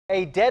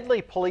A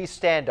deadly police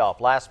standoff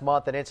last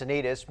month in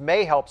Encinitas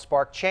may help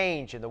spark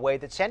change in the way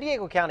that San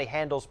Diego County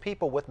handles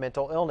people with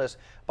mental illness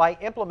by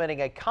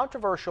implementing a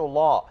controversial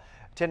law.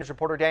 10 News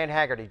reporter Dan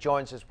Haggerty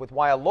joins us with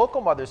why a local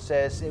mother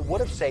says it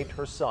would have saved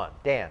her son.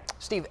 Dan.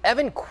 Steve,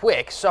 Evan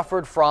Quick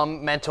suffered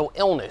from mental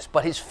illness,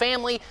 but his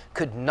family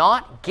could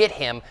not get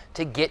him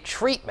to get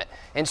treatment.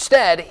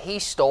 Instead, he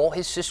stole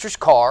his sister's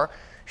car,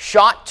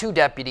 shot 2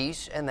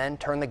 deputies, and then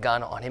turned the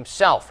gun on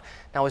himself.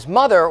 Now, his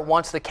mother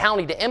wants the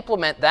county to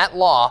implement that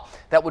law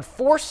that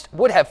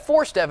would have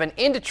forced Evan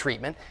into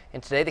treatment,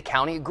 and today the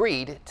county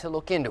agreed to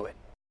look into it.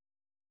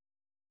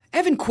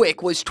 Evan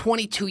Quick was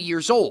 22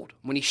 years old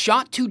when he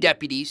shot 2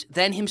 deputies,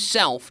 then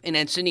himself in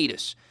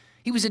Encinitas.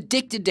 He was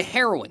addicted to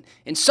heroin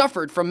and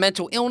suffered from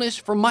mental illness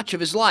for much of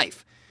his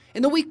life.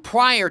 In the week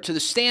prior to the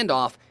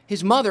standoff,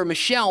 his mother,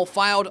 Michelle,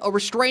 filed a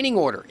restraining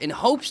order in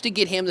hopes to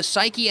get him the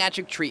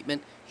psychiatric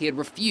treatment he had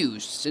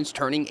refused since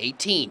turning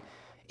 18.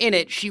 In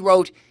it, she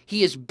wrote,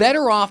 "He is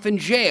better off in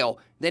jail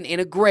than in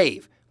a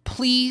grave.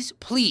 Please,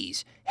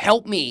 please,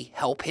 help me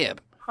help him."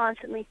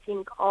 Constantly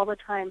think all the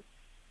time,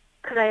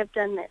 could I have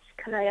done this?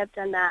 Could I have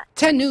done that?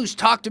 10 News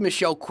talked to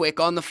Michelle Quick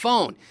on the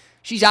phone.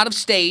 She's out of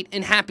state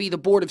and happy the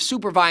Board of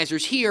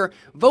Supervisors here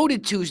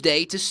voted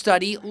Tuesday to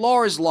study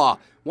Laura's Law,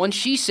 one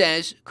she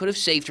says could have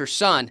saved her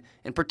son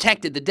and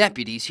protected the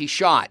deputies he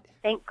shot.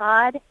 Thank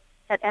God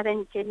that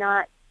Evan did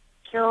not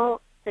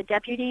kill the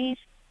deputies.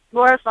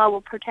 Laura's Law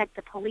will protect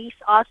the police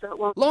also. It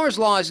won't. Laura's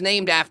Law is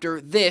named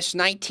after this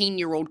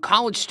 19-year-old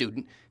college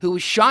student who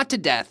was shot to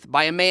death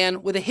by a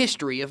man with a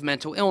history of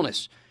mental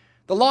illness.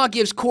 The law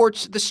gives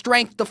courts the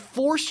strength to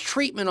force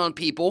treatment on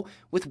people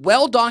with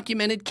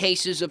well-documented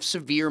cases of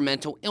severe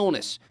mental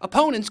illness.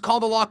 Opponents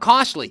call the law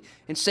costly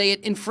and say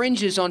it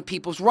infringes on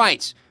people's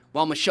rights,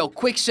 while Michelle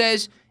Quick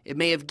says it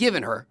may have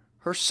given her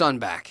son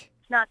back.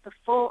 It's not the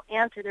full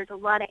answer. There's a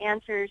lot of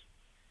answers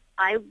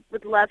I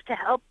would love to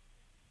help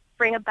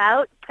bring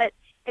about, but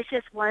it's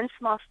just one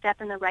small step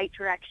in the right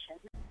direction.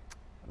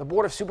 The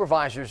Board of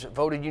Supervisors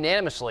voted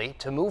unanimously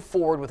to move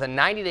forward with a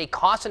 90-day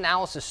cost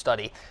analysis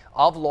study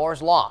of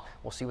Laura's Law.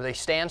 We'll see where they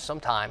stand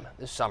sometime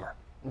this summer.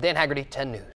 Dan Haggerty, 10 News.